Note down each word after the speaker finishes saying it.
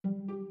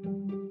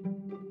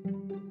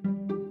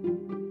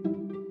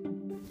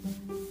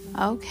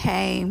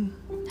Okay.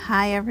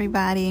 Hi,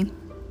 everybody.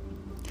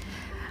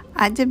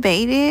 I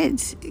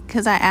debated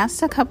because I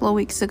asked a couple of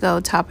weeks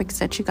ago topics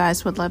that you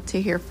guys would love to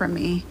hear from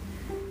me,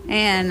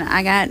 and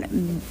I got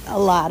a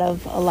lot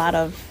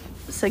of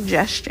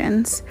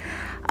suggestions.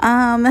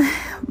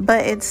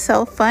 But it's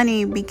so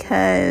funny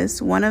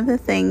because one of the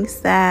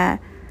things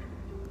that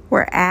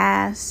were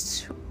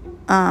asked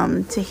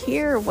to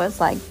hear was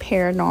like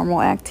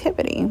paranormal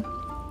activity,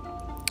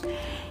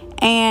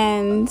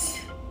 and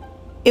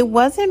it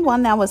wasn't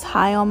one that was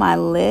high on my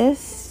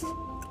list,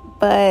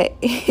 but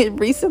it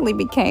recently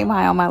became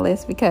high on my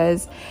list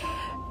because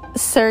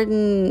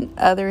certain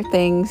other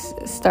things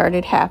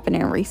started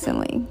happening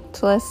recently.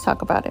 So let's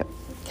talk about it.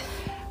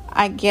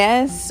 I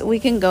guess we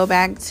can go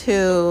back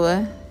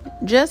to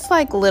just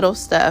like little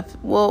stuff.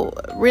 Well,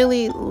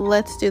 really,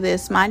 let's do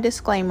this. My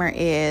disclaimer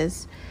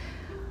is,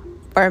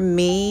 for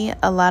me,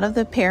 a lot of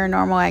the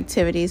paranormal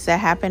activities that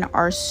happen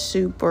are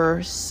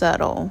super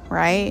subtle,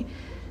 right?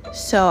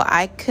 So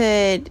I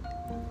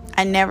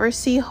never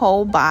see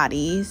whole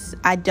bodies.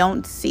 I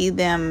don't see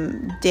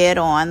them dead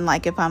on,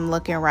 like if I'm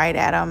looking right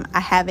at them. I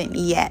haven't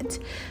yet.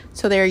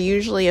 So they're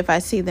usually, if I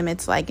see them,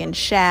 it's like in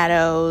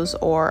shadows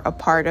or a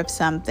part of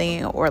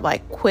something or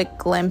like quick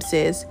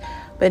glimpses,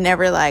 but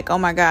never like, oh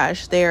my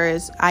gosh,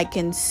 I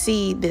can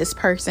see this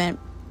person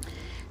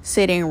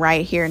sitting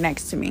right here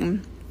next to me.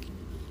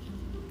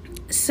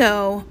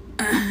 So,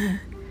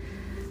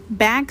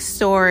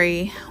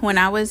 backstory, when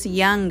I was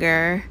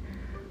younger,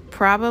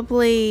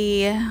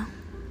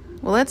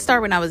 let's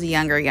start when I was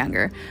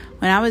younger.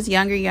 When I was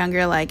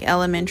younger, like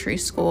elementary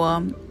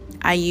school,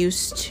 I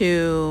used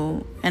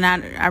to, and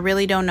I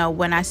really don't know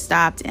when I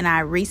stopped, and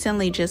I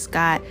recently just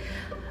got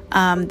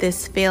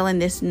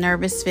this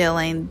nervous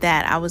feeling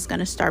that I was going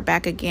to start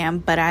back again,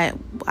 but I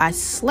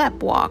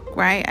sleptwalk,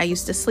 right? I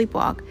used to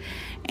sleepwalk,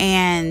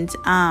 and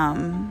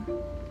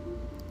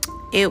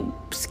it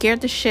scared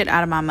the shit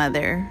out of my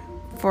mother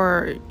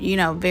for,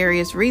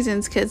 various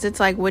reasons, because it's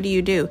like, what do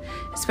you do?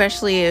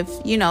 Especially if,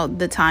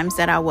 the times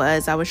that I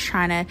was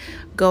trying to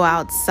go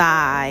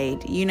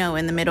outside,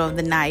 in the middle of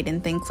the night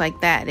and things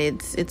like that.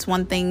 It's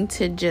one thing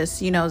to just,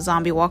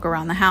 zombie walk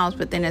around the house,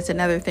 but then it's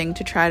another thing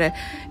to try to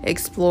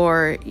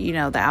explore,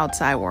 the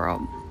outside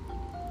world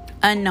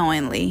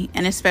unknowingly.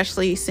 And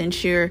especially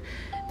since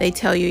they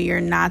tell you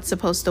you're not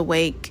supposed to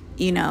wake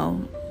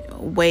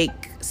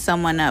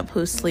someone up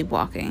who's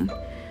sleepwalking.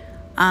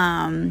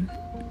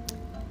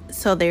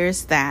 So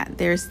there's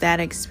that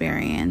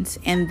experience.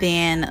 And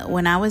then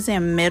when I was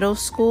in middle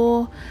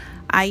school,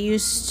 by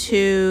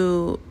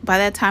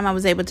that time I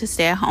was able to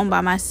stay at home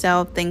by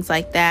myself, things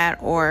like that,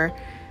 or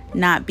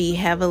not be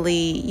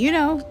heavily,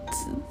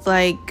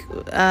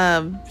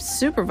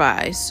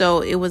 supervised.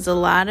 So it was a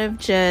lot of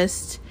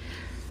just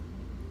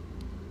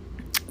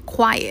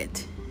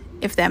quiet,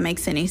 if that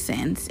makes any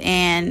sense.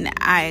 And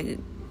I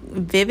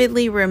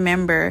vividly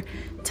remember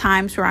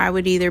times where I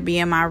would either be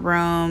in my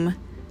room,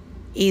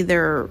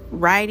 either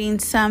writing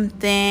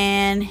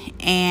something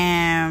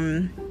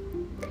and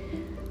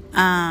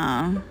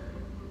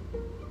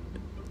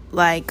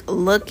like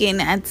looking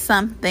at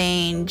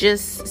something,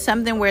 just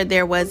something where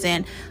there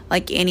wasn't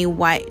like any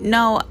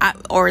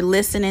or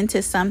listening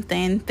to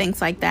something,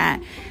 things like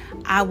that.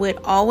 I would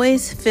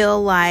always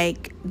feel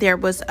like there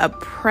was a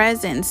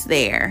presence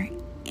there,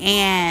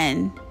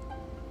 and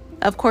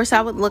of course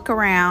I would look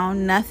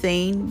around,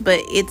 nothing,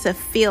 but it's a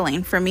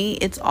feeling. For me,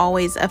 it's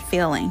always a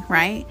feeling,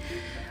 right?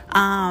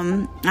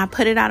 I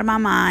put it out of my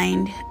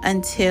mind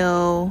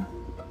until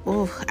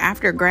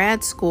after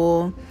grad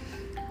school,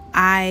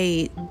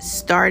 I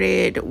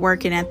started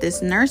working at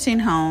this nursing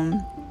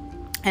home.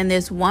 And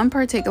this one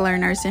particular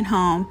nursing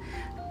home,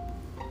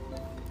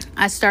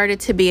 I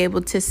started to be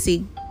able to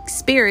see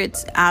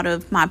spirits out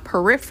of my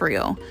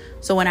peripheral.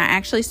 So when I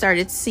actually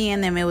started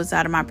seeing them, it was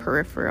out of my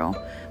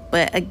peripheral.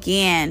 But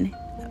again,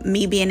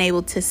 me being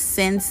able to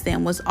sense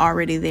them was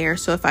already there.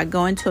 So if I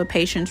go into a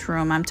patient's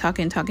room, I'm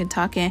talking,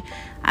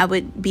 I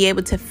would be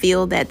able to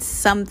feel that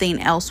something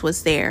else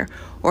was there.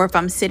 Or if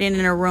I'm sitting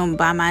in a room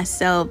by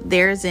myself,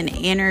 there's an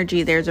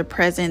energy, there's a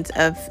presence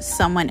of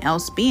someone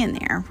else being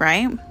there,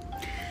 right?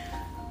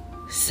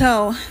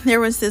 So there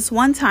was this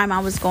one time I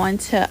was going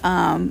to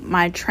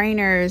my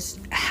trainer's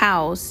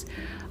house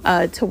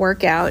to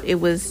work out. It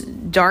was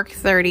dark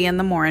 30 in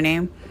the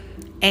morning.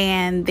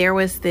 And there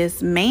was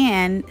this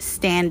man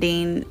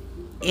standing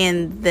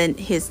in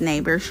his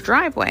neighbor's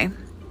driveway.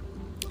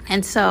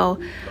 And so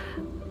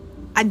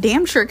I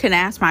damn sure could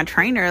ask my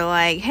trainer,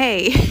 like,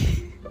 hey,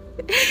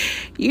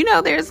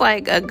 there's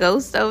like a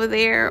ghost over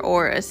there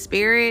or a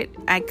spirit.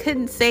 I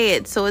couldn't say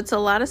it. So it's a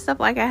lot of stuff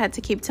like I had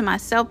to keep to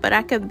myself, but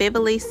I could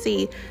vividly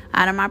see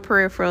out of my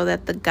peripheral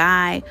that the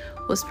guy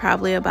was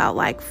probably about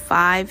like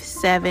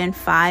 5'7",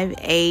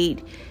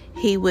 5'8".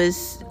 He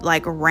was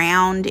like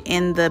round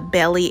in the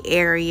belly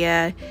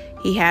area.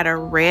 He had a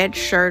red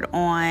shirt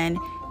on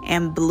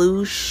and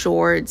blue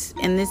shorts.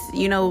 And this,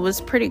 it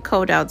was pretty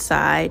cold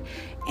outside.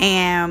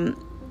 And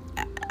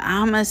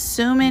I'm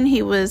assuming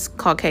he was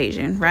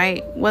Caucasian,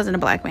 right? Wasn't a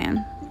black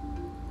man.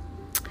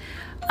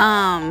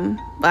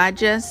 But I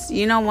just,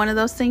 one of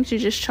those things, you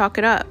just chalk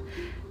it up.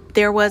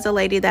 There was a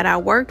lady that I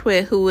worked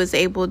with who was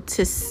able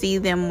to see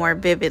them more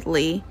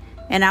vividly.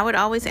 And I would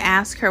always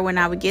ask her when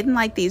I would get in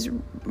like these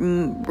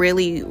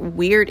really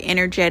weird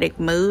energetic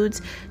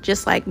moods,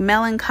 just like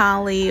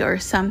melancholy or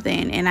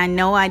something, and I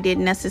know I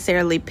didn't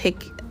necessarily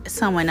pick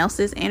someone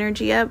else's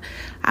energy up,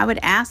 I would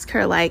ask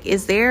her, like,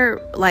 is there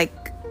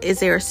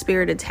a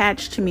spirit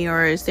attached to me,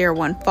 or is there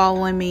one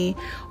following me,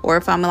 or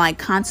if I'm like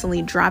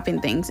constantly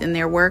dropping things. And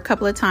there were a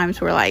couple of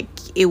times where like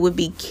it would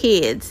be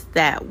kids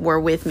that were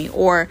with me,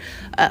 or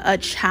a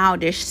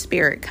childish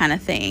spirit kind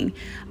of thing.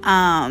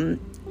 And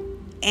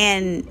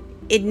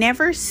it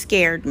never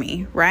scared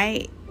me,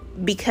 right?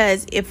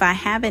 Because if I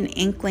have an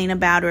inkling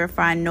about it, or if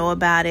I know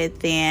about it,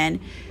 then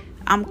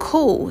I'm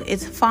cool.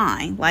 It's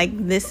fine. Like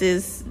this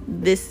is,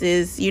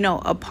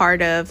 a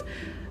part of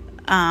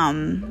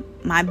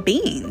my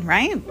being,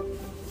 right?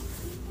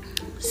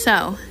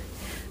 So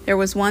there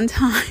was one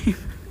time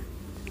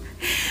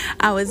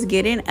I was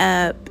getting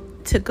up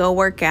to go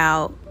work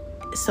out.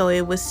 So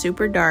it was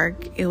super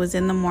dark. It was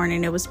in the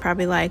morning. It was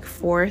probably like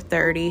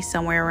 4:30,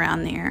 somewhere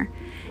around there.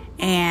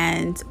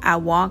 And I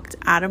walked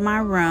out of my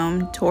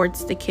room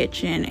towards the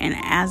kitchen. And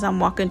as I'm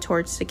walking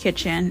towards the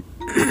kitchen,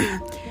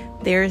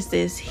 there's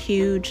this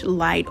huge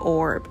light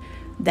orb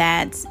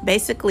that's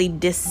basically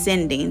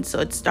descending. So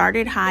it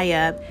started high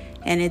up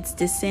and it's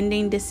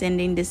descending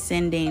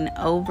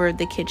over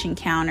the kitchen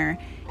counter.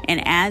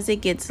 And as it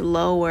gets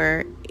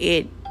lower,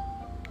 it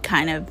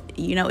kind of,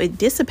 it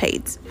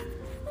dissipates.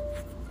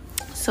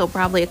 So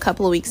probably a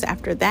couple of weeks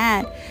after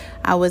that,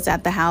 I was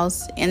at the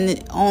house, and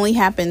it only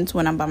happens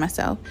when I'm by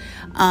myself.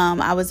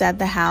 I was at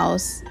the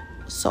house,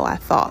 so I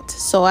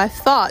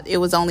thought it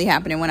was only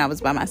happening when I was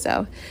by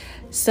myself.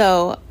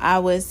 So I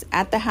was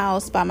at the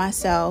house by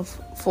myself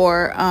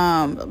for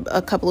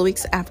a couple of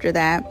weeks after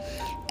that,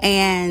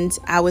 and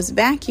I was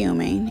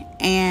vacuuming,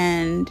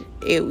 and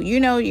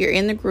you're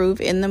in the groove,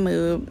 in the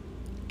mood.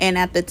 And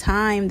at the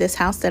time, this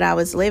house that I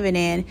was living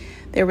in,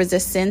 there was a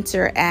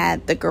sensor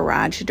at the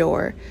garage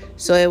door.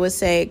 So it would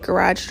say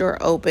garage door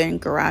open,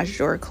 garage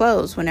door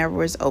closed, whenever it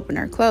was open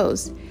or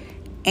closed.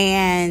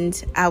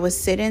 And I was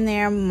sitting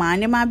there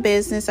minding my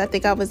business. I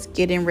think I was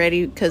getting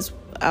ready because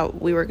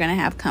we were going to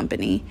have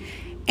company.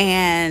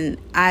 And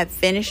I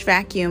finished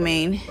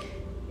vacuuming.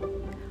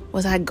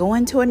 Was I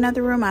going to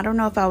another room? I don't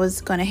know if I was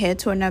going to head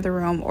to another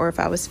room or if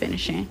I was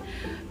finishing.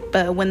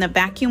 But when the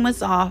vacuum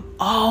was off,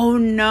 oh,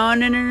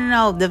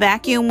 no. The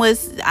vacuum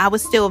I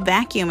was still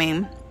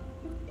vacuuming.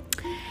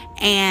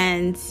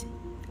 And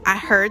I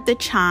heard the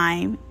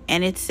chime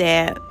and it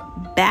said,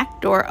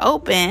 back door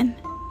open,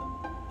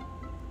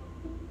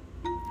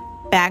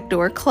 back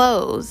door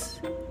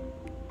closed.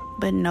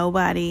 But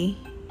nobody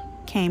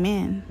came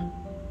in.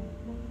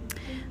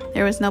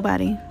 There was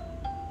nobody.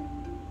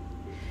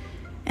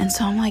 And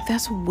so I'm like,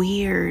 that's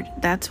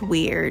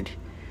weird.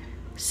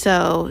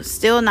 So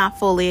still not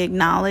fully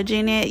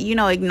acknowledging it,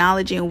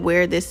 acknowledging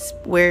where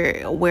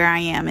I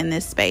am in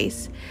this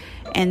space.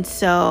 And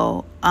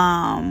so,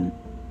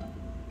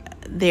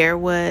 there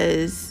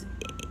was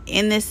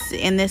in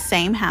this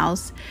same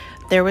house,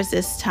 there was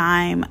this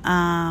time,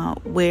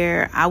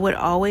 where I would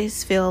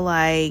always feel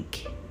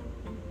like,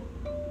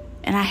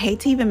 and I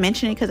hate to even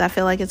mention it because I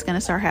feel like it's going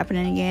to start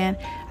happening again.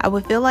 I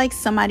would feel like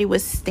somebody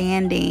was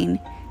standing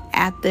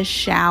at the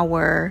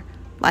shower,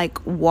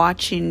 like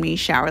watching me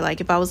shower. Like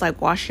if I was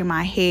like washing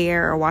my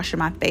hair or washing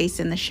my face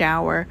in the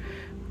shower,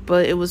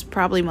 but it was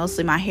probably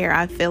mostly my hair,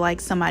 I feel like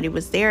somebody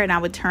was there, and I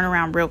would turn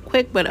around real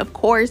quick, but of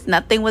course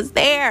nothing was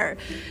there.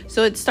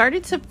 So it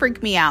started to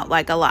freak me out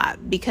like a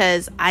lot,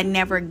 because I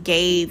never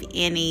gave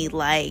any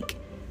like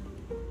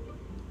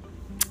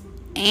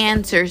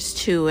answers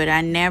to it.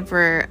 I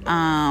never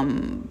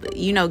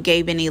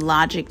gave any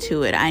logic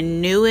to it. I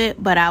knew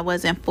it, but I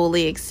wasn't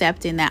fully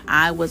accepting that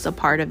I was a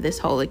part of this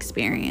whole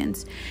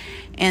experience.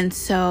 And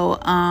so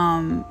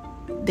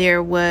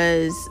there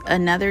was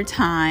another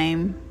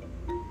time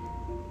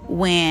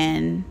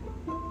when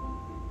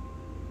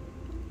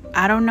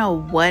I don't know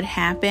what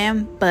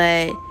happened,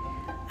 but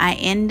I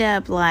end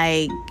up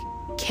like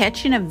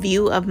catching a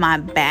view of my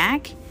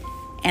back,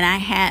 and I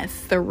had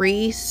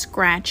 3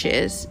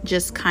 scratches,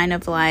 just kind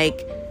of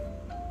like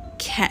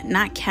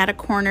not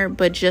cat-a-corner,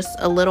 but just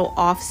a little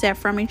offset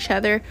from each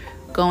other,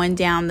 going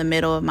down the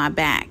middle of my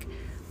back.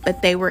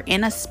 But they were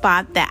in a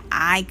spot that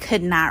I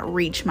could not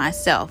reach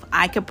myself.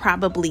 I could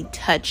probably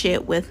touch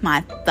it with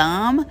my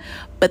thumb,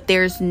 but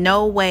there's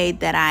no way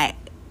that I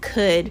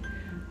could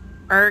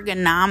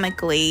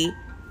ergonomically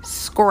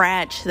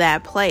scratch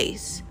that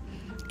place.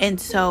 And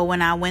so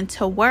when I went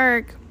to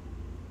work,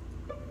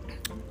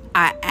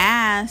 I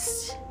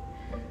asked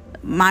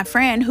my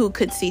friend who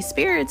could see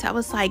spirits, I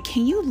was like,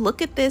 can you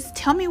look at this?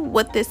 Tell me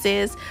what this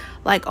is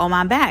like on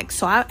my back.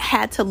 So I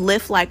had to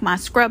lift like my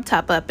scrub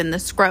top up and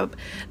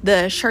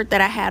the shirt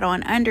that I had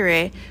on under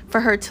it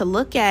for her to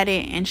look at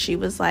it. And she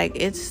was like,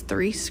 it's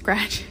 3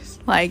 scratches,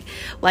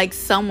 like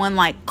someone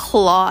like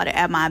clawed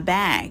at my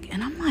back.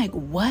 And I'm like,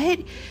 what?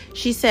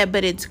 She said,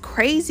 but it's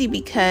crazy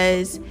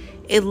because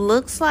it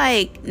looks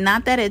like,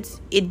 not that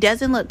it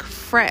doesn't look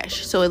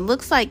fresh. So it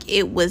looks like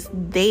it was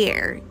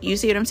there. You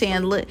see what I'm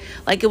saying? Look,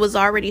 like it was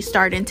already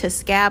starting to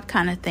scab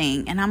kind of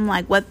thing. And I'm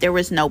like, what? There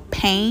was no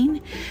pain.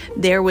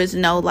 There was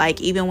no, like,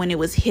 even when it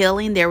was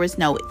healing, there was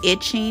no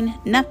itching,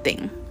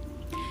 nothing.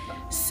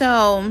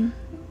 So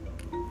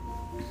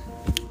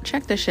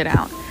check this shit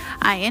out.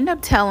 I end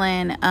up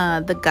telling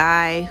the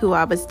guy who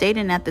I was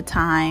dating at the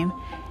time,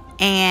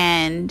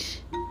 and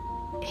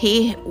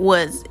he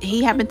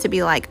happened to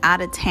be like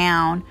out of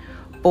town,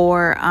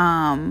 or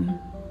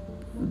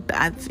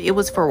it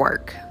was for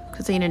work,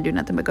 because he didn't do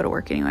nothing but go to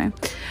work anyway.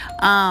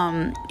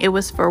 It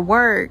was for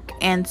work,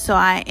 and so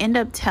I end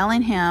up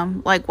telling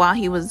him, like, while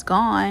he was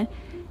gone,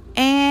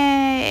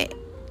 and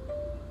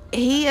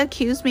he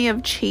accused me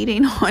of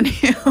cheating on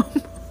him.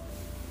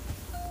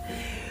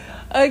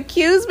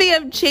 Accused me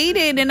of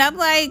cheating, and I'm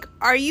like,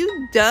 are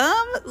you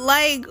dumb?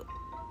 Like,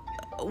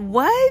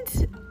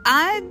 what?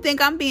 I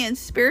think I'm being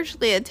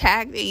spiritually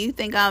attacked, and you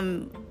think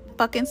I'm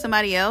fucking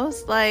somebody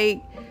else?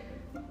 Like,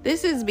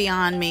 this is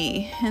beyond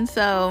me. And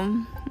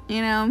so,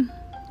 you know,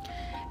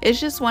 it's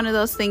just one of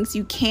those things.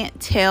 You can't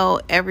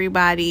tell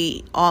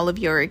everybody all of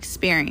your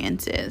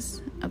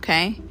experiences,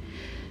 okay?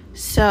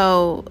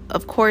 So,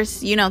 of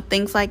course, you know,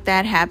 things like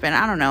that happen.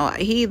 I don't know.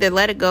 He either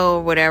let it go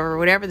or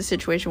whatever the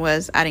situation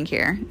was. I didn't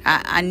care.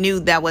 I knew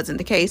that wasn't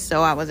the case,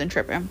 so I wasn't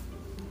tripping.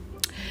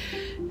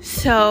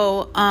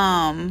 So,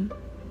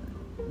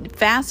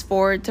 fast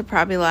forward to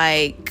probably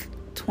like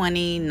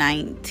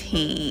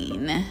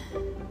 2019.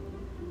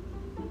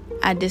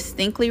 I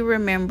distinctly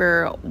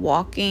remember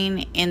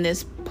walking in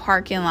this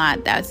parking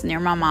lot that's near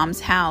my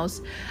mom's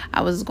house.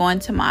 I was going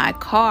to my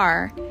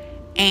car,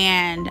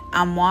 and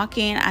I'm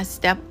walking. I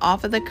step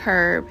off of the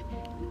curb,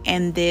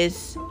 and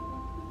this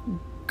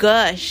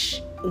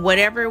gush,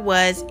 whatever it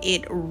was,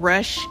 it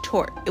rushed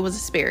toward. It was a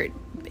spirit.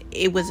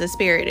 It was a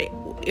spirit.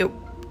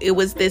 It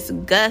was this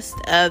gust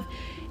of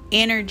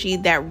energy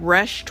that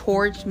rushed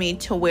towards me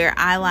to where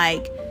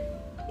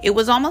it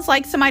was almost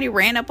like somebody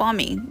ran up on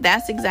me.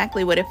 That's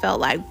exactly what it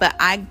felt like. But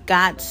I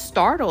got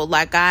startled.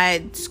 Like,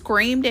 I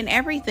screamed and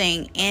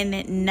everything,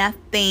 and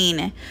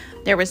nothing.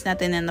 There was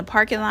nothing in the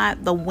parking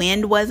lot. The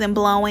wind wasn't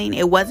blowing.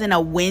 It wasn't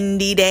a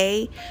windy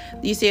day.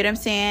 You see what I'm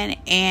saying?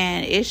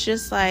 And it's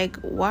just like,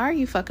 why are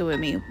you fucking with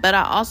me? But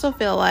I also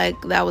feel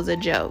like that was a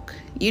joke.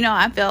 You know,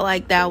 I felt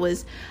like that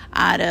was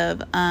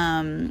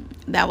that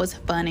was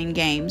fun and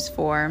games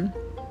for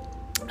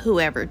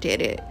whoever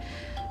did it.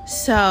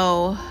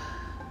 So,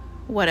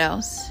 what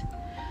else?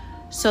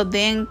 So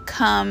then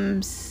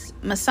comes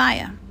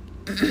Messiah.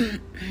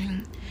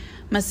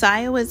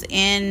 Messiah was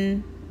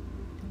in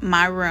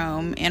my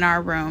room, in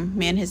our room,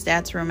 me and his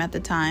dad's room at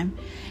the time,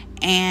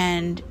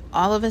 and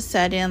all of a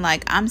sudden,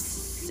 like, I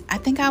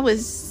think I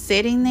was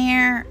sitting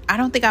there. I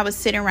don't think I was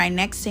sitting right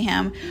next to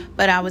him,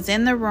 but I was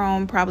in the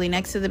room, probably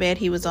next to the bed.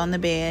 He was on the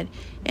bed,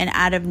 and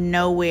out of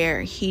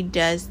nowhere, he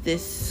does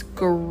this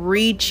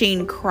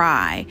screeching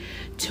cry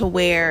to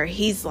where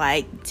he's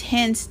like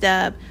tensed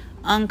up,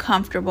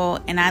 uncomfortable,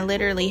 and I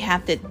literally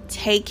have to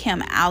take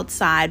him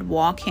outside,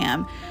 walk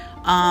him.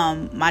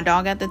 My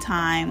dog at the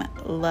time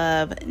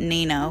loved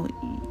Nino.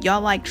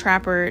 Y'all like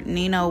Trapper.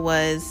 Nino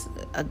was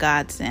a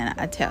godsend,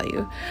 I tell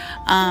you.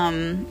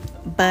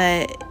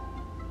 But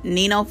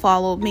Nino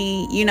followed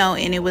me, you know,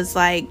 and it was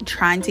like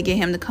trying to get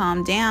him to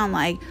calm down.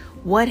 Like,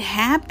 what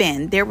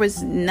happened? There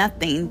was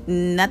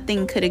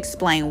nothing could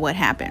explain what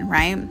happened,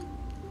 right?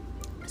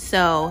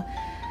 So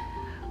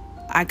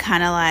I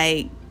kind of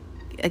like,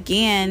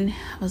 again,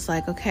 I was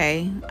like,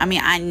 okay. I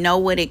mean, I know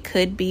what it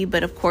could be,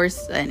 but of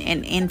course, an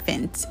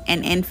infant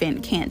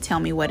can't tell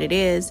me what it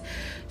is.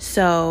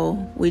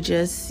 So we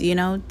just, you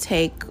know,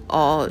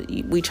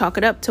 we chalk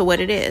it up to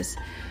what it is.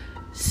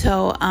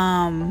 So,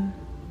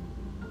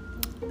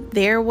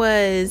 there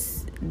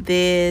was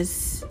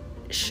this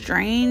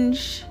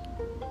strange,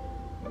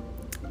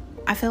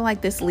 I feel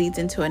like this leads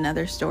into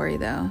another story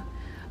though.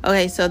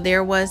 Okay, so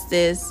there was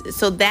this,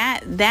 so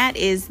that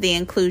is the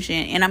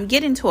inclusion, and I'm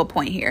getting to a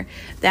point here.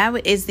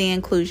 That is the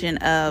inclusion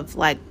of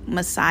like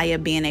Messiah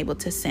being able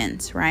to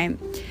sense, right?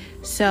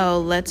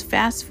 So let's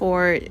fast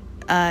forward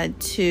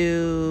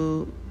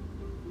to,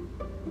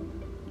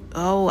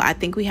 I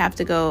think we have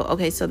to go,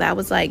 okay, so that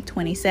was like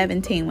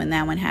 2017 when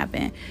that one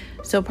happened.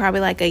 So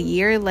probably like a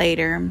year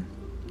later,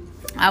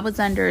 I was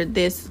under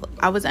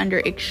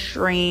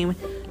extreme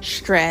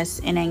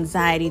stress and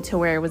anxiety to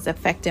where it was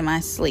affecting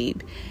my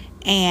sleep.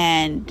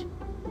 And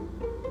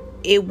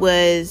it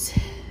was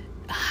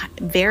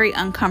very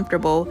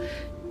uncomfortable.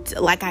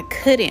 Like, I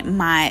couldn't,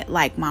 my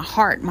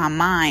heart, my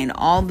mind,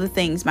 all the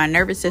things, my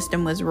nervous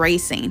system was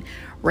racing.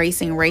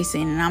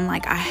 And I'm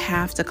like, I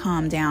have to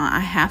calm down.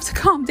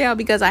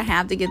 Because I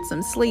have to get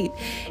some sleep.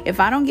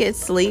 If I don't get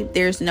sleep,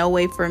 there's no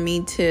way for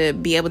me to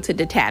be able to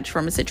detach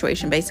from a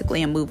situation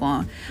basically and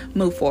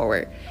move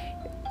forward.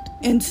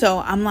 And so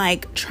I'm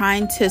like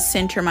trying to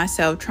center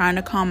myself, trying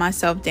to calm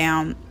myself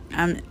down.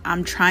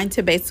 I'm trying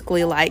to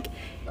basically like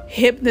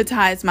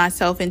hypnotize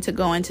myself into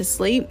going to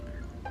sleep.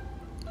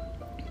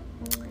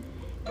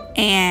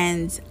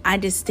 And I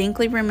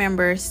distinctly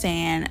remember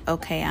saying,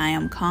 okay, I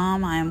am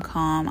calm, I am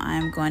calm, I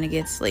am going to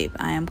get sleep.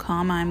 I am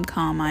calm, I am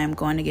calm, I am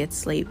going to get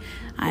sleep.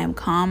 I am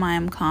calm, I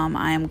am calm,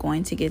 I am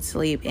going to get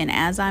sleep. And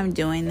as I'm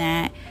doing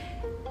that,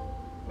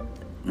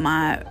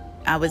 I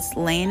was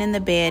laying in the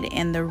bed,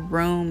 and the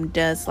room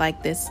does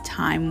like this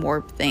time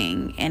warp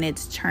thing, and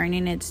it's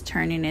turning,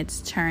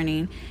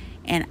 and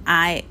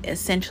I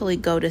essentially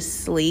go to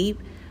sleep,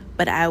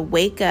 but I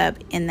wake up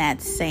in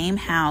that same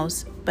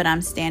house, but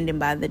I'm standing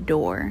by the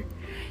door.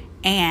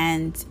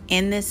 And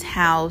in this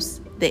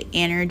house, the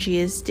energy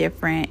is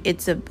different.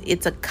 It's a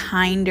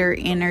kinder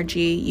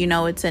energy,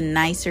 it's a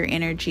nicer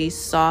energy,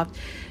 soft,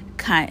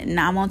 kind.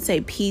 I won't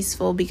say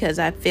peaceful, because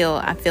I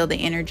feel the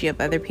energy of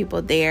other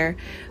people there.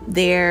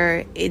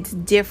 It's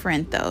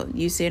different though.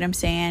 You see what I'm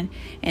saying?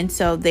 And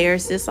so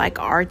there's this like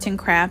arts and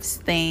crafts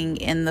thing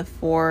in the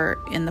foyer.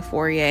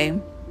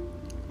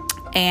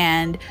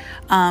 And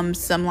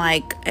some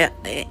like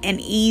an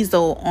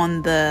easel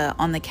on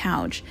the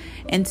couch.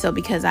 And so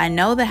because I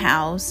know the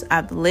house,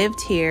 I've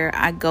lived here,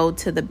 I go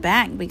to the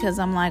back because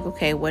I'm like,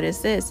 okay, what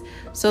is this?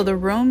 So the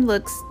room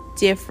looks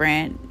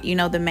different.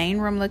 The main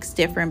room looks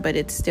different, but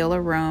it's still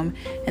a room.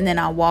 And then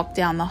I walk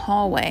down the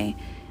hallway.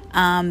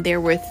 There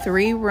were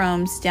 3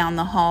 rooms down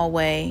the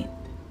hallway,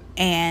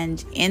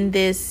 and in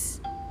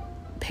this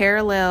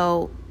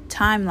parallel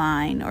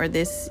timeline, or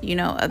this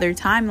other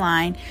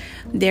timeline,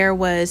 there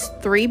was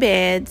 3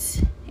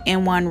 beds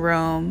in one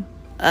room,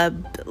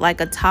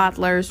 like a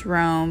toddler's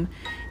room,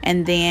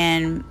 and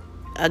then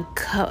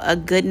a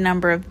good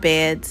number of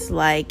beds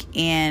like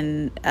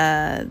in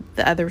the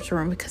other's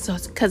room,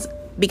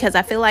 because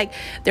I feel like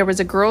there was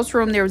a girl's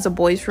room, there was a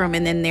boy's room,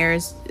 and then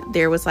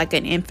there was like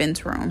an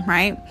infant's room,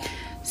 right?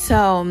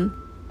 So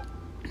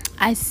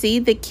I see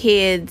the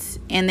kids,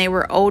 and they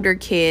were older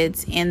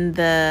kids in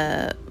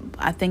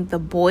I think the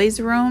boys'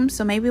 room.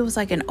 So maybe it was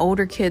like an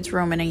older kid's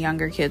room and a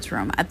younger kid's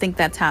room. I think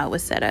that's how it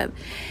was set up.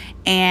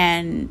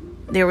 And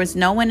there was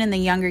no one in the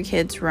younger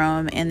kid's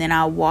room. And then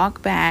I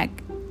walk back.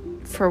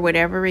 For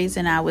whatever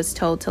reason, I was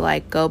told to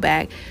like go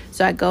back.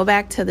 So I go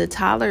back to the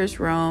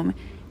toddler's room,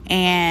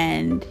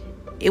 and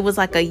it was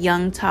like a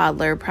young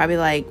toddler, probably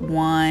like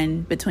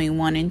between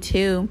 1 and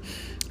 2.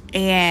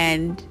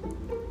 And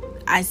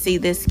I see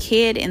this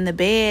kid in the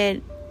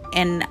bed,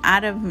 and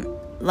out of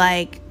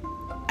like,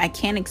 I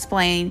can't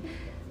explain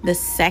the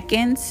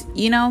seconds,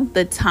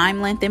 the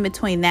time length in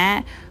between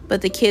that,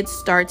 but the kid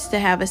starts to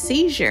have a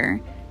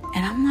seizure.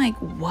 And I'm like,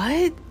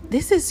 what?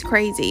 This is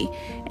crazy.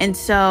 And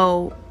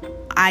so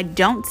I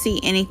don't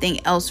see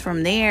anything else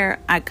from there.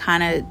 I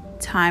kind of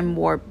time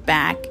warp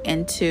back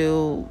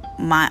into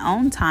my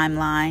own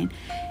timeline,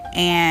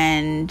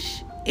 and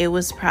it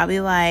was probably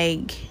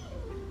like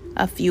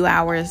a few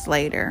hours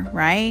later,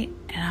 right?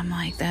 And I'm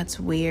like, that's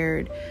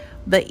weird.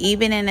 But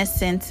even in a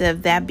sense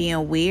of that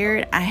being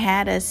weird, I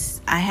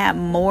had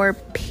more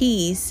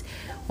peace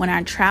when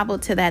I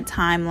traveled to that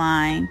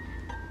timeline.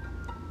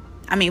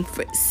 I mean,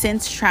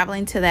 since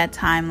traveling to that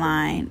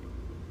timeline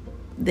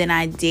than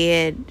I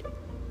did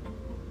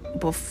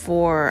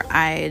before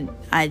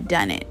I'd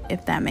done it,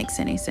 if that makes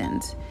any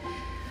sense.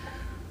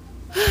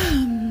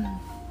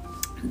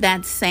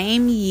 That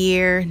same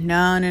year,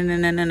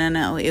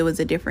 no, it was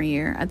a different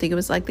year. I think it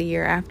was like the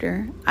year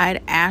after.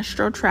 I'd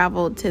astral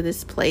traveled to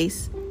this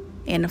place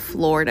in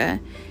Florida,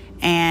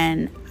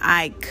 and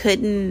I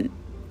couldn't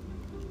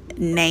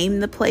name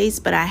the place,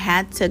 but I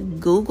had to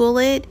Google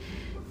it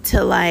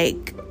to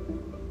like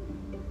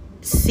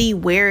see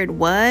where it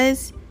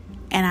was,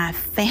 and I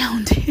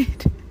found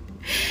it.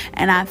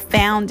 I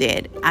found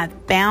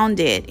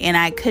it, and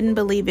I couldn't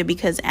believe it,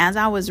 because as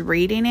I was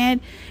reading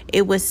it,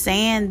 it was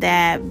saying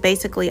that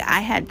basically I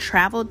had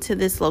traveled to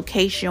this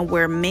location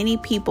where many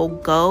people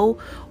go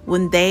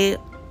when they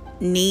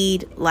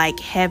need like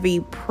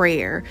heavy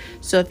prayer.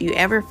 So if you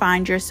ever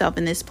find yourself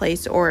in this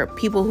place, or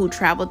people who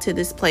travel to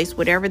this place,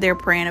 whatever they're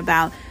praying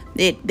about,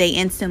 they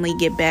instantly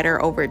get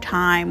better over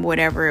time,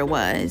 whatever it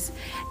was.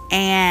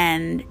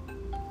 And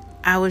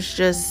I was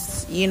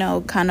just,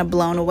 kind of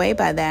blown away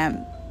by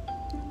that.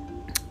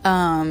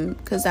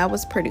 Because that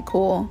was pretty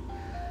cool.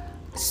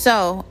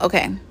 So,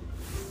 okay.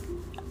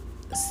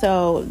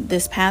 So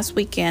this past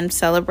weekend,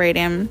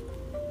 celebrating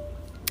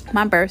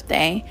my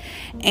birthday,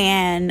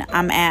 and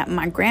I'm at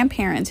my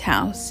grandparents'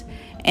 house.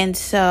 And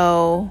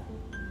so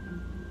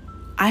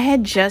I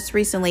had just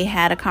recently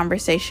had a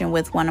conversation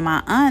with one of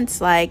my aunts,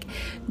 like,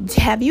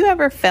 have you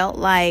ever felt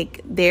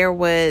like there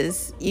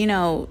was,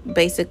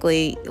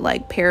 basically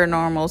like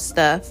paranormal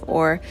stuff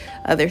or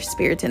other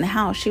spirits in the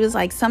house? She was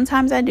like,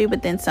 sometimes I do,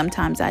 but then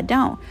sometimes I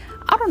don't.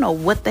 I don't know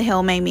what the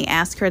hell made me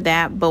ask her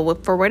that,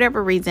 but for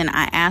whatever reason,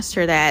 I asked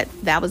her that.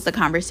 That was the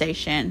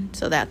conversation.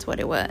 So that's what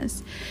it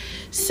was.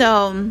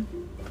 So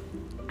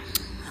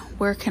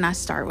where can I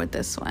start with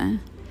this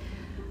one?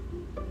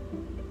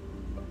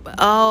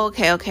 Oh,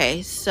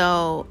 okay.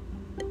 So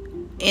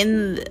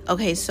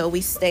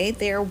we stayed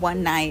there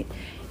one night,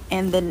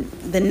 and then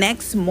the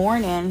next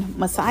morning,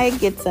 Messiah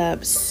gets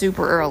up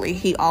super early.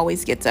 He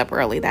always gets up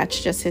early.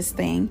 That's just his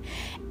thing.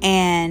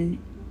 And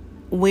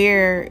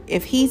where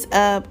if he's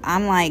up,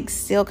 I'm like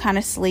still kind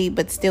of asleep,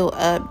 but still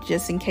up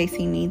just in case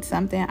he needs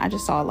something. I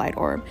just saw a light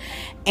orb.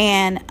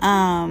 And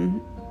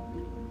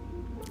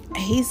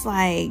he's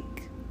like,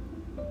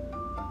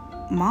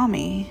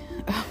 Mommy,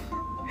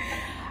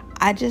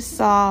 I just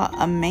saw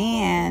a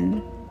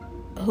man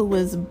who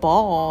was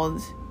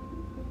bald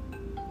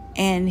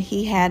and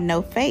he had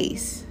no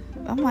face.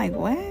 I'm like,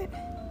 what?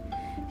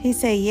 He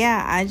said,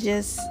 yeah, I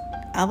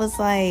was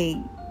like,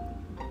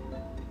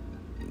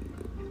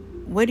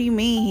 what do you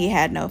mean he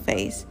had no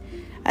face?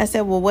 I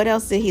said, well, what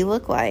else did he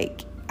look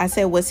like? I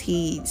said, was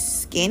he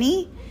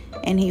skinny?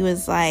 And he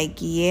was like,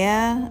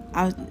 yeah.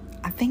 I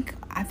think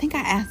I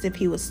asked if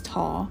he was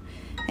tall.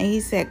 And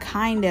he said,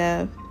 kind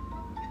of.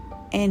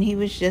 And he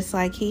was just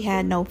like, he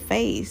had no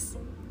face.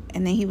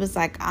 And then he was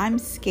like, I'm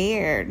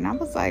scared. And I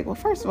was like, well,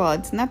 first of all,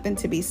 it's nothing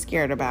to be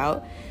scared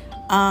about.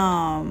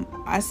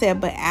 I said,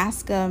 but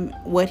ask him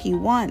what he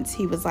wants.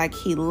 He was like,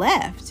 he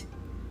left.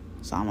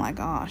 So I'm like,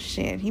 oh,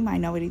 shit, he might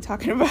know what he's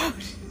talking about.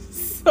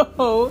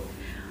 So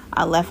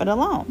I left it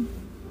alone.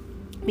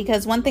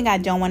 Because one thing I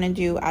don't want to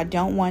do, I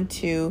don't want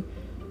to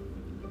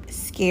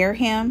scare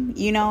him,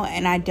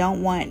 and I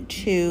don't want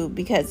to,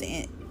 because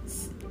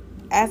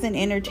as an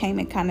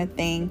entertainment kind of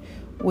thing,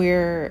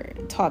 we're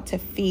taught to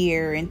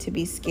fear and to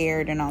be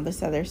scared and all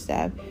this other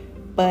stuff.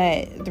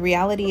 But the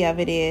reality of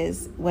it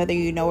is, whether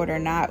you know it or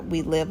not,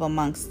 we live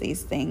amongst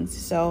these things.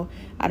 So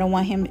I don't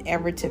want him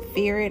ever to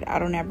fear it. I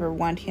don't ever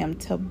want him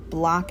to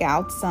block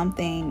out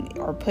something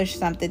or push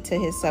something to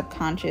his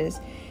subconscious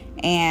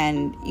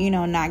and,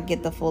 not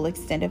get the full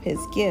extent of his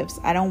gifts.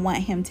 I don't want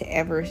him to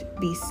ever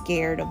be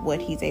scared of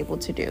what he's able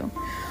to do.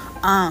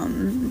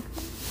 And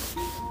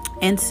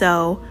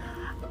so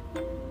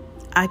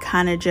I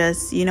kind of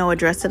just,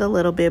 address it a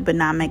little bit, but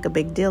not make a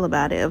big deal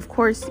about it. Of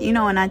course,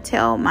 and I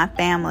tell my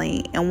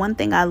family, and one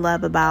thing I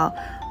love about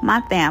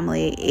my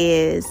family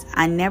is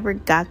I never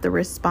got the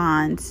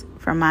response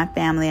from my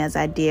family as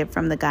I did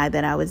from the guy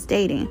that I was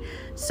dating.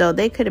 So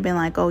they could have been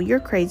like, oh, you're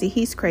crazy,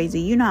 he's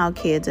crazy. You know how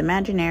kids,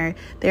 their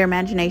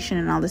imagination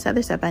and all this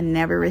other stuff. I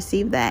never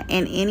received that.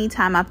 And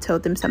anytime I've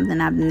told them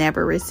something, I've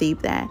never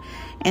received that.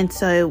 And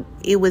so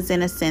it was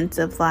in a sense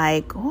of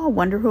like, oh, I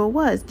wonder who it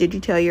was. Did you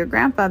tell your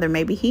grandfather?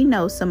 Maybe he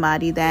knows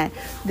somebody that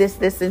this,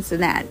 and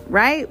that,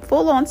 right?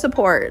 Full on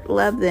support.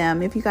 Love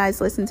them. If you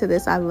guys listen to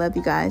this, I love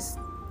you guys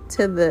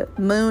to the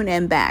moon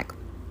and back.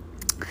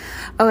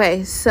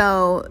 Okay,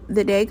 so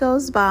the day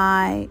goes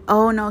by.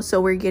 Oh no, so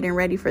we're getting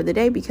ready for the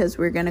day because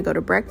we're going to go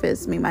to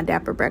breakfast, meet my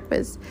dad for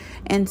breakfast.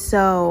 And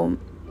so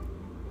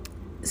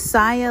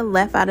Saya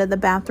left out of the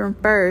bathroom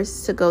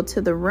first to go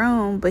to the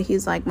room, but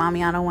he's like,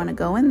 Mommy, I don't want to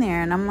go in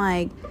there. And I'm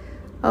like,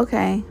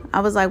 okay. I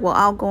was like, well,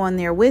 I'll go in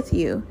there with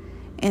you.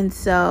 And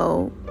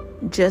so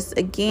just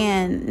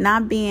again,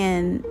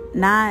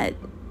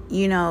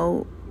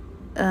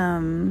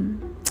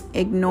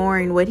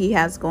 ignoring what he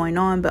has going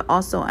on, but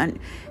also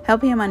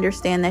help him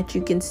understand that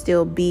you can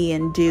still be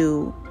and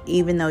do,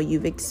 even though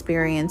you've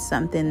experienced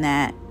something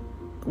that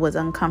was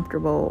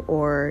uncomfortable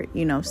or,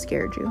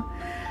 scared you.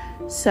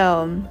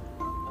 So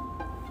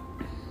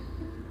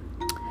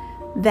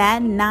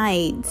that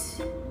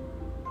night,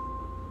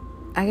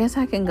 I guess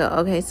I can go.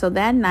 Okay, so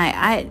that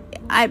night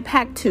I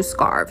packed 2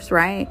 scarves,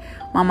 right?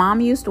 My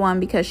mom used one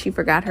because she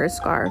forgot her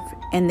scarf,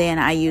 and then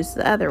I used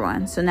the other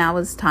one. So now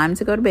it's time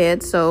to go to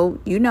bed. So,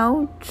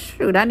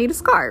 shoot, I need a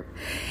scarf.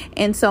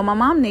 And so my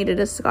mom needed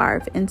a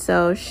scarf. And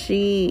so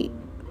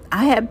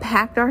I had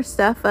packed our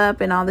stuff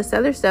up and all this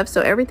other stuff.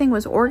 So everything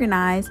was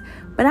organized,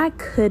 but I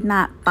could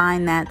not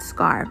find that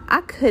scarf.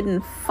 I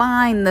couldn't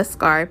find the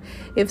scarf.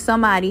 If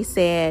somebody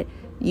said,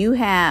 you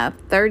have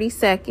 30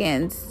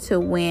 seconds to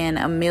win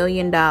 $1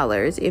 million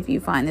if you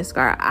find this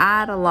scarf,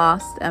 I'd have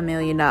lost $1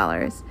 million.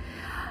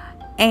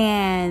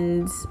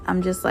 And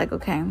I'm just like,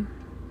 okay,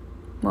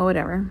 well,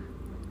 whatever.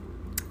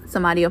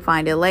 Somebody will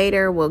find it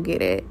later. We'll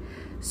get it.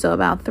 So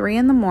about 3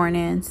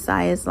 a.m,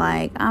 Saya's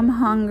like, I'm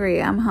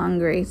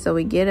hungry. So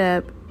we get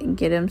up and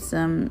get him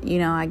some,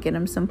 I get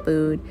him some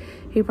food.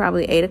 He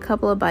probably ate a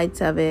couple of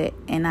bites of it,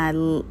 and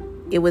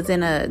it was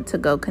in a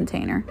to-go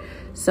container.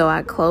 So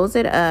I close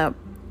it up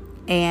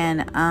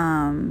and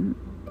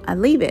I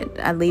leave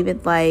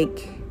it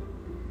like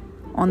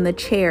on the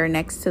chair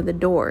next to the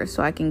door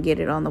so I can get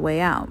it on the way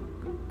out.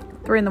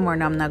 3 a.m,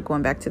 I'm not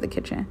going back to the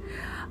kitchen.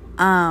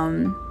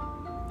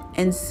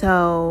 And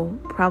so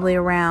probably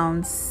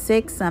around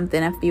 6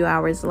 something, a few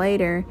hours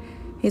later,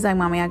 he's like,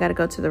 Mommy, I got to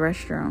go to the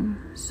restroom.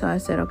 So I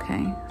said,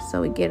 okay.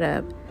 So we get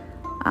up.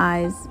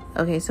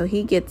 So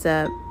he gets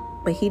up,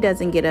 but he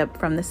doesn't get up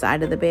from the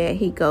side of the bed.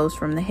 He goes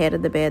from the head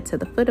of the bed to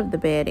the foot of the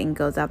bed and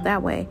goes out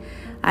that way.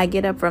 I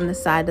get up from the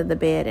side of the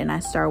bed and I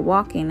start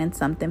walking, and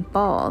something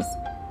falls.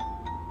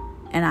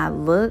 And I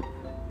look,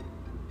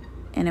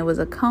 and it was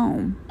a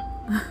comb.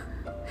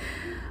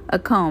 A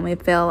comb.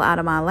 It fell out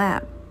of my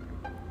lap.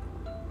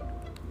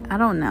 I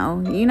don't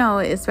know,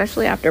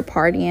 especially after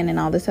partying and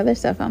all this other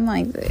stuff. I'm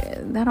like,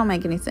 that don't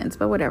make any sense,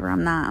 but whatever.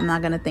 I'm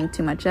not going to think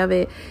too much of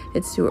it.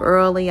 It's too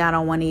early. I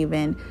don't want to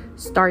even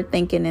start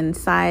thinking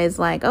inside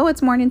like, oh,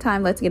 it's morning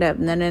time. Let's get up.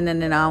 No.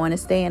 I want to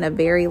stay in a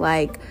very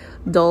like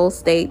dull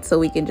state so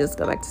we can just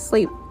go back to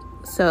sleep.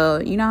 So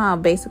you know how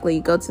basically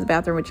you go to the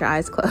bathroom with your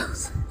eyes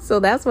closed.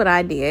 So that's what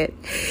I did.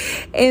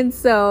 And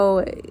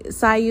so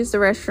I used the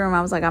restroom.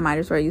 I was like, I might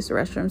as well use the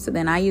restroom. So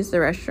then I used the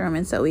restroom.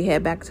 And so we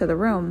head back to the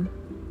room.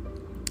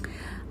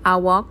 I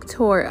walk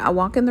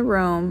in the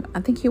room.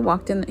 I think he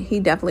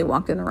definitely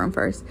walked in the room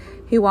first.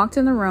 He walked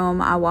in the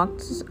room.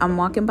 I'm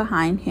walking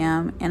behind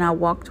him, and I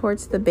walked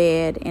towards the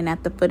bed, and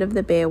at the foot of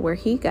the bed where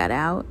he got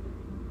out,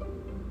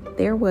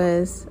 there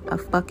was a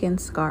fucking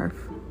scarf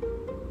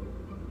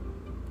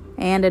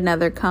and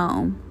another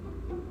comb.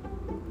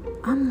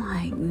 I'm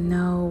like,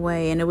 no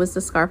way. And it was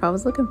the scarf I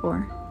was looking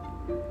for.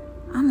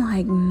 I'm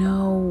like,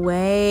 no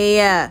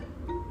way.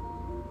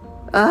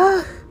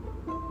 Ugh.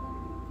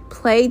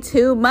 Play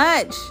too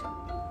much.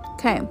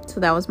 Okay, so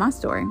that was my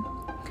story.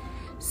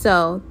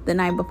 So the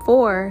night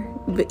before,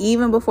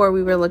 even before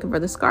we were looking for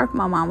the scarf,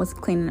 my mom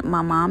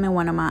and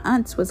one of my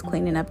aunts was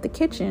cleaning up the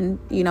kitchen,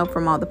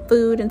 from all the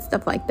food and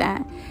stuff like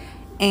that.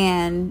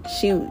 And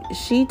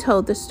she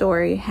told the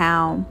story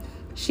how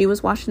she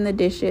was washing the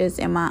dishes,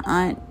 and my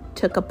aunt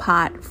took a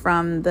pot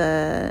from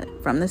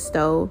the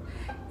stove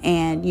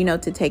and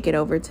to take it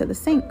over to the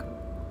sink.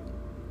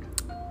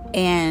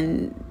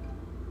 And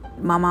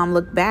my mom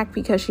looked back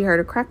because she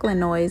heard a crackling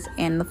noise,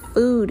 and the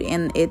food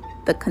in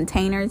the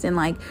containers and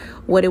like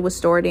what it was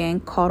stored in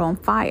caught on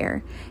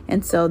fire.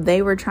 And so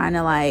they were trying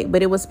to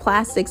but it was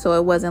plastic, so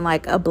it wasn't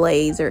like a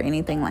blaze or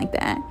anything like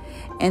that.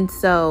 And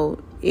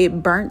so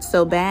it burnt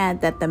so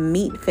bad that the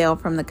meat fell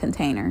from the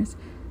containers.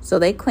 So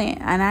they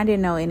cleaned, and I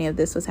didn't know any of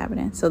this was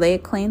happening. So they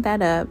had cleaned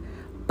that up.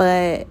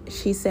 But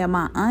she said,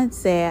 my aunt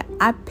said,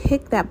 I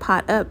picked that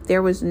pot up.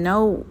 There was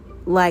no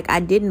I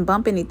didn't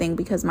bump anything,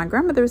 because my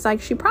grandmother was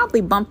like, she probably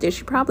bumped it.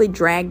 She probably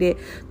dragged it,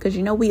 because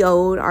we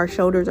old, our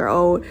shoulders are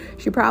old.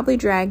 She probably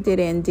dragged it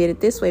and did it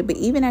this way. But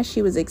even as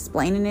she was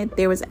explaining it,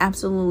 there was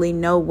absolutely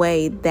no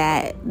way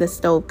that the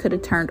stove could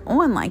have turned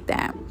on like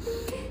that.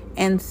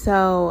 And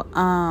so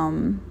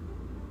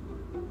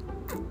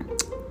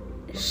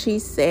she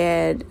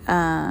said,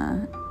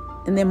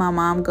 and then my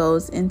mom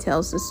goes and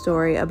tells the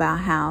story about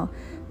how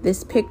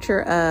this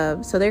picture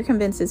so they're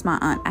convinced it's my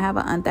aunt. I have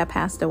an aunt that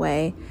passed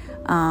away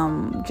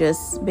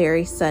just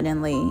very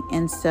suddenly.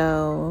 And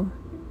so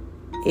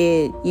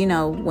it,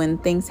 when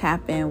things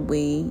happen,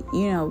 we,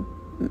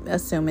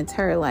 assume it's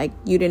her. Like,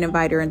 you didn't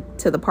invite her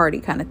to the party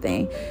kind of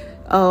thing.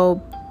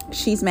 Oh,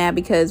 she's mad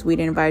because we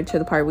didn't invite her to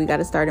the party. We got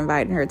to start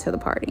inviting her to the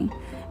party.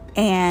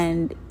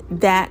 And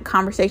that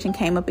conversation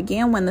came up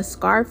again when the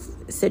scarf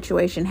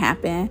situation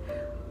happened.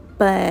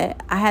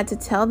 But I had to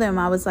tell them,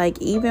 I was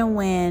like, even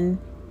when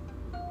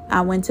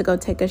I went to go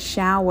take a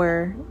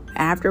shower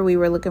after we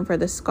were looking for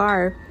the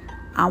scarf,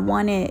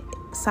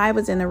 Sai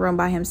was in the room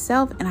by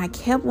himself, and I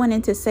kept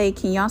wanting to say,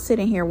 can y'all sit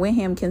in here with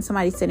him? Can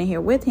somebody sit in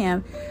here with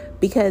him?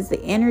 Because the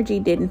energy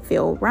didn't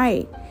feel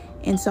right.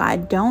 And so I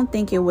don't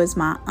think it was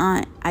my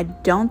aunt. I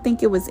don't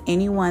think it was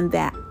anyone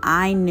that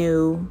I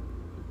knew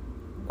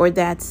or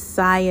that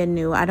Saya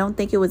knew. I don't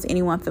think it was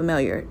anyone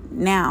familiar.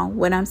 Now,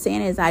 what I'm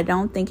saying is, I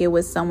don't think it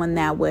was someone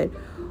that would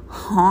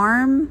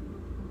harm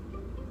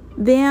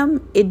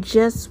them. It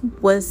just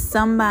was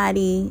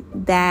somebody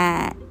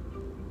that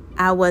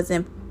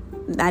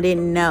I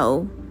didn't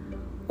know,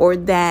 or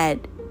that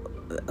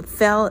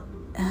felt,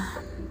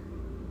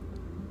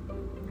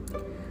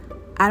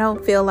 I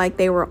don't feel like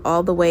they were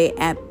all the way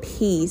at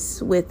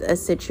peace with a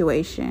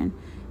situation.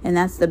 And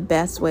that's the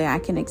best way I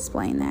can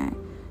explain that.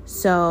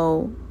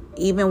 So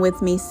even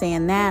with me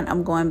saying that,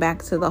 I'm going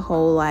back to the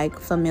whole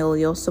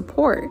familial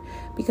support,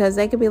 because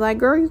they could be like,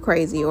 girl, you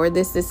crazy, or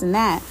this and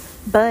that.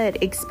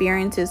 But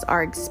experiences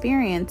are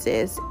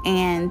experiences.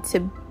 And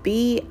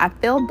I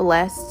feel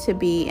blessed to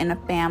be in a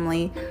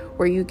family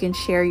where you can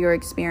share your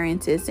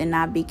experiences and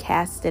not be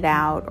casted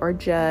out or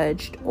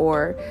judged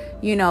or,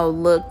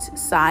 looked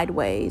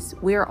sideways.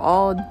 We're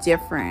all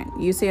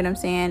different. You see what I'm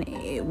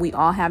saying? We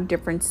all have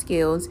different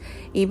skills.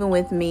 Even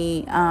with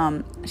me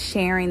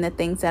sharing the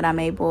things that I'm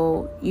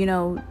able,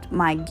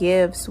 my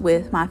gifts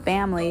with my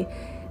family,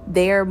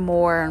 they're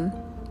more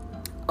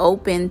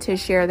open to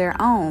share their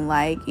own.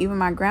 Even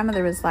my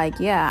grandmother was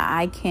like, yeah,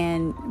 I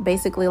can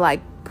basically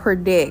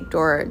predict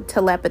or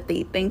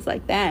telepathy, things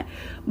like that.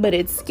 But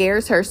it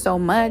scares her so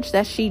much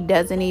that she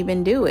doesn't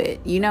even do it.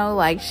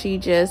 She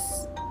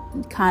just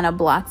kind of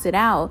blocks it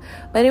out.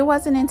 But it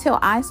wasn't until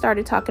I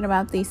started talking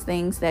about these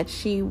things that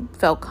she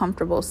felt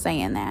comfortable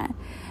saying that.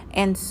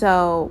 And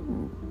so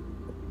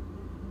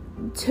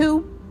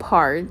 2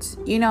 parts,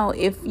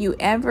 if you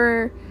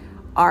ever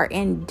are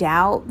in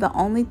doubt, the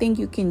only thing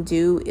you can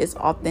do is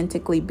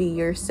authentically be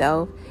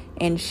yourself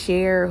and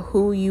share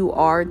who you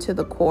are to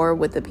the core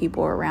with the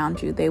people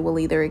around you. They will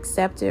either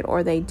accept it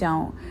or they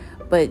don't.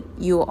 But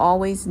you'll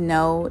always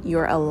know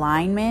your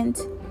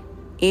alignment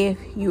if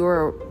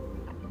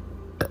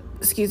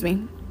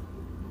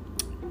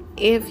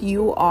if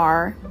you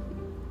are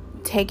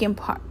taking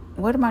part,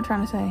 what am I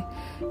trying to say?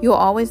 You'll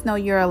always know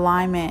your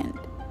alignment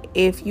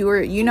if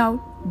you're,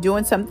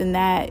 doing something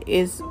that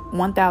is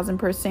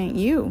 1000%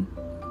 you,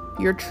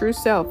 your true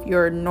self,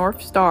 your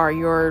North Star,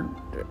 your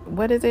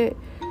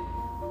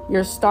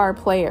star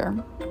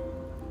player.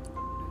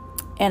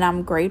 And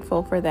I'm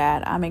grateful for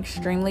that. I'm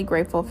extremely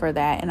grateful for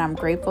that. And I'm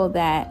grateful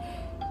that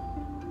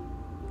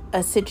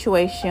a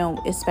situation,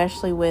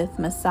 especially with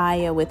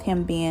Messiah, with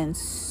him being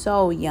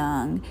so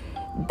young,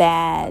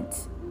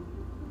 that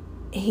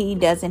he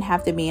doesn't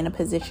have to be in a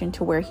position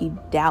to where he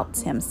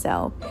doubts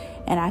himself.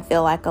 And I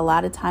feel like a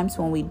lot of times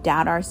when we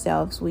doubt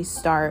ourselves, we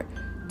start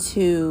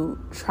to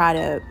try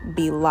to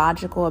be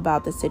logical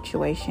about the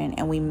situation,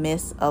 and we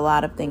miss a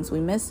lot of things. We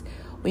miss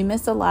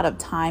a lot of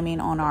timing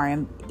on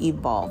our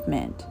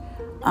evolvement.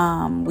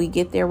 We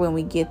get there when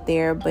we get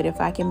there, but if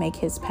I can make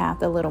his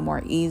path a little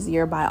more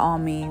easier, by all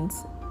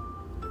means,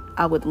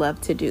 I would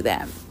love to do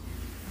that.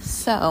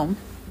 So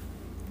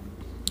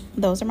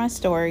those are my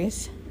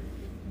stories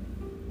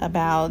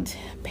about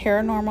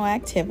paranormal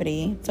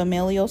activity,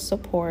 familial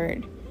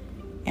support,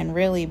 and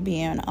really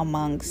being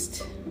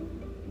amongst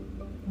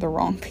the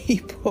wrong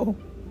people.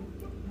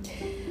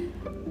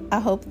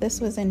 I hope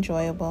this was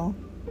enjoyable.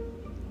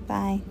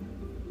 Bye.